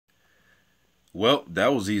Well,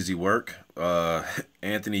 that was easy work.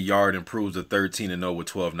 Anthony Yarde improves to 13-0 with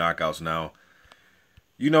 12 knockouts now.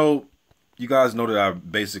 You know, you guys know that I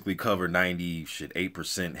basically cover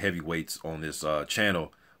 98% heavyweights on this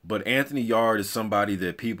channel. But Anthony Yarde is somebody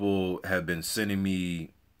that people have been sending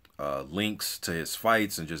me links to his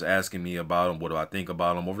fights and just asking me about him. What do I think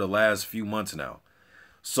about him over the last few months now?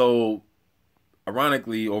 So,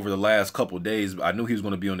 ironically, over the last couple of days, I knew he was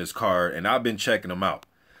going to be on this card, and I've been checking him out,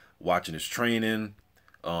 watching his training.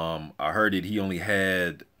 I heard that he only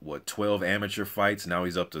had 12 amateur fights. Now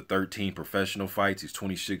he's up to 13 professional fights. He's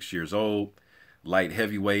 26 years old, light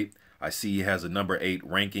heavyweight. I see he has a number 8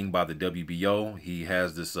 ranking by the WBO. He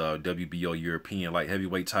has this WBO European light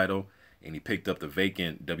heavyweight title, and he picked up the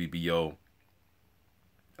vacant WBO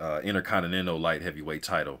Intercontinental light heavyweight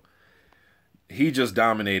title. He just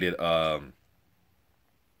dominated.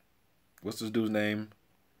 What's this dude's name?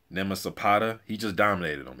 Nemesapati. He just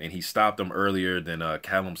dominated him, and he stopped him earlier than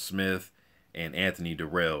Callum Smith and Anthony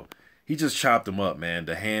Durrell. He just chopped him up, man.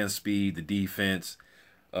 The hand speed, the defense.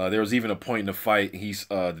 There was even a point in the fight.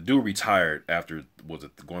 The dude retired after was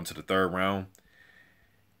it going to the third round.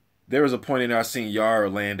 There was a point in there I seen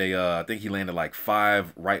Yarde land I think he landed like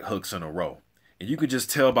 5 right hooks in a row. And you could just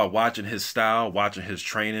tell by watching his style, watching his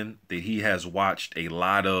training, that he has watched a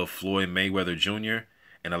lot of Floyd Mayweather Jr.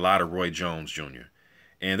 and a lot of Roy Jones Jr.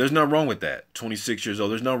 And there's nothing wrong with that. 26 years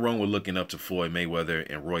old, there's nothing wrong with looking up to Floyd Mayweather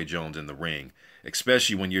and Roy Jones in the ring,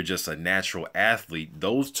 especially when you're just a natural athlete.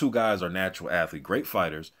 Those two guys are natural athletes, great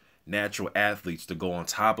fighters, natural athletes to go on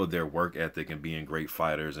top of their work ethic and being great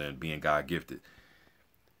fighters and being God gifted.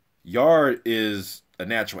 Yarde is a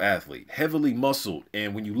natural athlete, heavily muscled,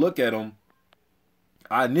 and when you look at him,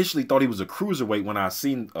 I initially thought he was a cruiserweight when I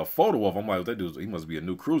seen a photo of him. I'm like, that dude, he must be a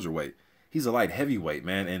new cruiserweight. He's a light heavyweight,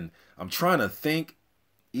 man, and I'm trying to think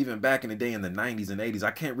even back in the day in the 90s and 80s,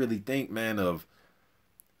 I can't really think, man, of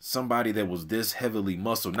somebody that was this heavily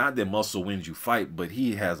muscle. Not that muscle wins you fight, but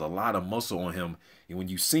he has a lot of muscle on him. And when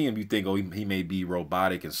you see him, you think, oh, he may be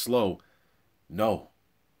robotic and slow. No.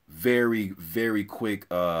 Very, very quick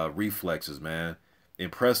reflexes, man.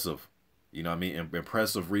 Impressive. You know what I mean?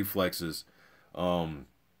 Impressive reflexes. Um,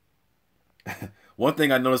 One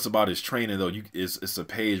thing I noticed about his training, though, is it's a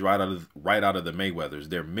page right out of the Mayweathers.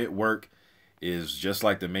 Their mitt work is just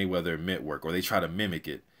like the Mayweather mitt work, or they try to mimic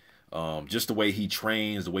it. Just the way he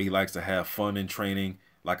trains, the way he likes to have fun in training.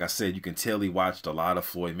 Like I said, you can tell he watched a lot of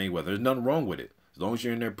Floyd Mayweather. There's nothing wrong with it. As long as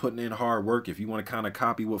you're in there putting in hard work, if you want to kind of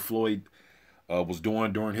copy what Floyd was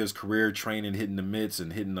doing during his career, training, hitting the mitts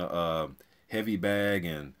and hitting the heavy bag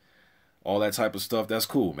and all that type of stuff, that's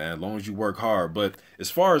cool, man, as long as you work hard. But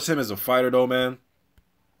as far as him as a fighter, though, man,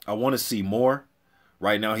 I want to see more.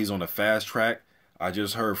 Right now, he's on a fast track. I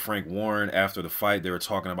just heard Frank Warren after the fight. They were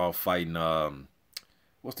talking about fighting,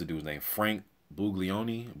 what's the dude's name? Frank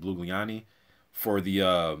Bugliani for the,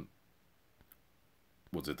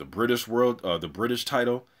 was it the the British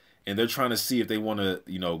title? And they're trying to see if they want to,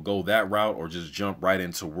 go that route or just jump right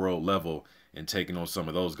into world level and taking on some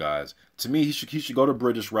of those guys. To me, he should go the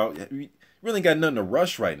British route. You really got nothing to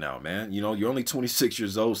rush right now, man. You're only 26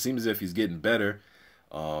 years old. Seems as if he's getting better.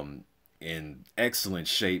 In excellent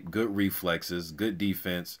shape, good reflexes, good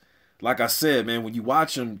defense. Like I said, man, when you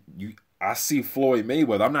watch him, I see Floyd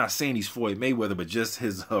Mayweather. I'm not saying he's Floyd Mayweather, but just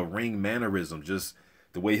his ring mannerism, just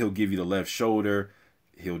the way he'll give you the left shoulder,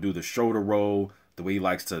 he'll do the shoulder roll, the way he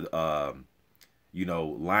likes to,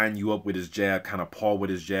 line you up with his jab, kind of paw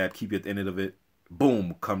with his jab, keep you at the end of it,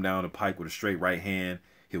 boom, come down the pike with a straight right hand.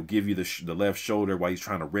 He'll give you the left shoulder while he's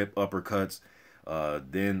trying to rip uppercuts.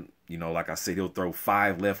 Then, like I said, he'll throw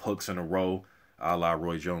 5 left hooks in a row, a la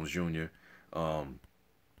Roy Jones Jr.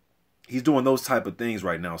 He's doing those type of things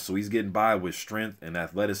right now. So he's getting by with strength and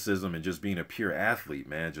athleticism and just being a pure athlete,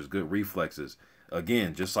 man. Just good reflexes.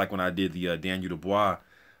 Again, just like when I did the Daniel Dubois,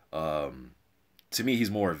 to me,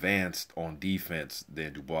 he's more advanced on defense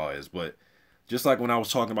than Dubois is. But just like when I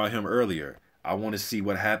was talking about him earlier, I want to see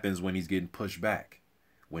what happens when he's getting pushed back,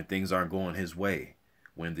 when things aren't going his way,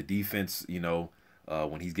 when the defense,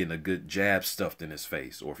 when he's getting a good jab stuffed in his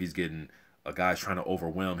face, or if he's getting a guy trying to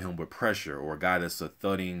overwhelm him with pressure, or a guy that's a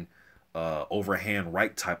thudding overhand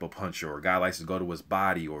right type of puncher, or a guy likes to go to his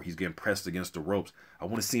body, or he's getting pressed against the ropes. I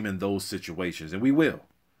want to see him in those situations, and we will,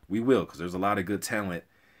 because there's a lot of good talent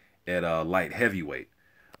at light heavyweight.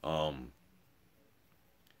 I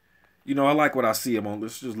like what I see him on.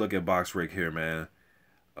 Let's just look at Box Rig here, man.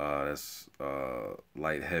 That's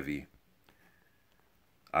light heavy.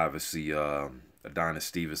 Obviously, Adonis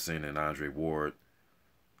Stevenson and Andre Ward,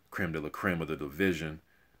 creme de la creme of the division.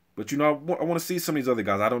 But, I want to see some of these other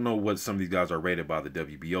guys. I don't know what some of these guys are rated by the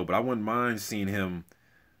WBO, but I wouldn't mind seeing him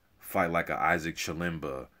fight like a Isaac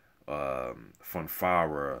Chilemba,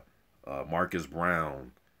 Fonfara, Marcus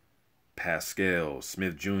Brown, Pascal,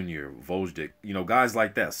 Smith Jr., Vojdic, you know, guys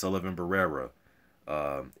like that, Sullivan Barrera,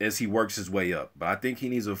 as he works his way up. But I think he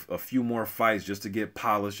needs a few more fights just to get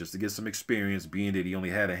polished, just to get some experience, being that he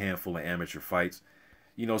only had a handful of amateur fights.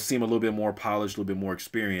 You know, seem a little bit more polished, a little bit more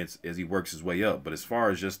experienced as he works his way up. But as far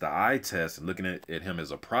as just the eye test and looking at him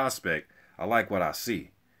as a prospect, I like what I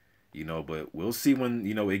see. You know, but we'll see when,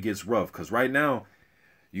 you know, it gets rough. Because right now,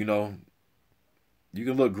 you know, you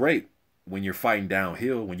can look great when you're fighting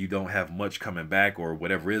downhill, when you don't have much coming back or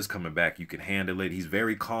whatever is coming back, you can handle it. He's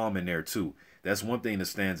very calm in there too. That's one thing that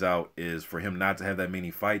stands out is for him not to have that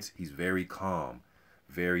many fights. He's very calm,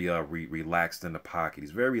 very relaxed in the pocket.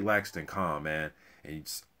 He's very relaxed and calm, man. And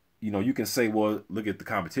it's, you know, you can say, well, look at the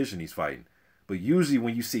competition he's fighting. But usually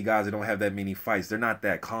when you see guys that don't have that many fights, they're not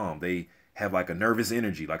that calm. They have like a nervous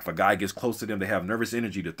energy. Like if a guy gets close to them, they have nervous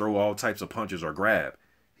energy to throw all types of punches or grab.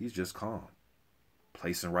 He's just calm.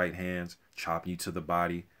 Placing right hands, chopping you to the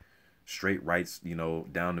body, straight rights, you know,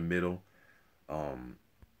 down the middle.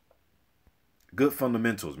 Good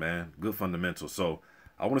fundamentals, man. Good fundamentals. So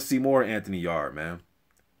I want to see more Anthony Yarde, man.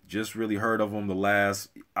 Just really heard of him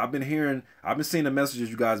I've been seeing the messages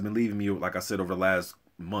you guys have been leaving me, like I said, over the last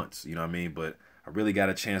months, you know what I mean? But I really got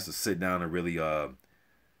a chance to sit down and really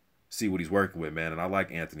see what he's working with, man. And I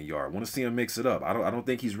like Anthony Yarde. I want to see him mix it up. I don't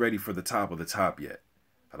think he's ready for the top of the top yet.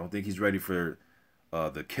 I don't think he's ready for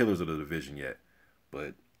the killers of the division yet.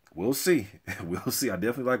 But we'll see. We'll see. I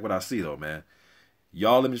definitely like what I see, though, man.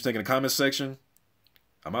 Y'all let me just think in the comment section.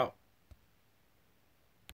 I'm out.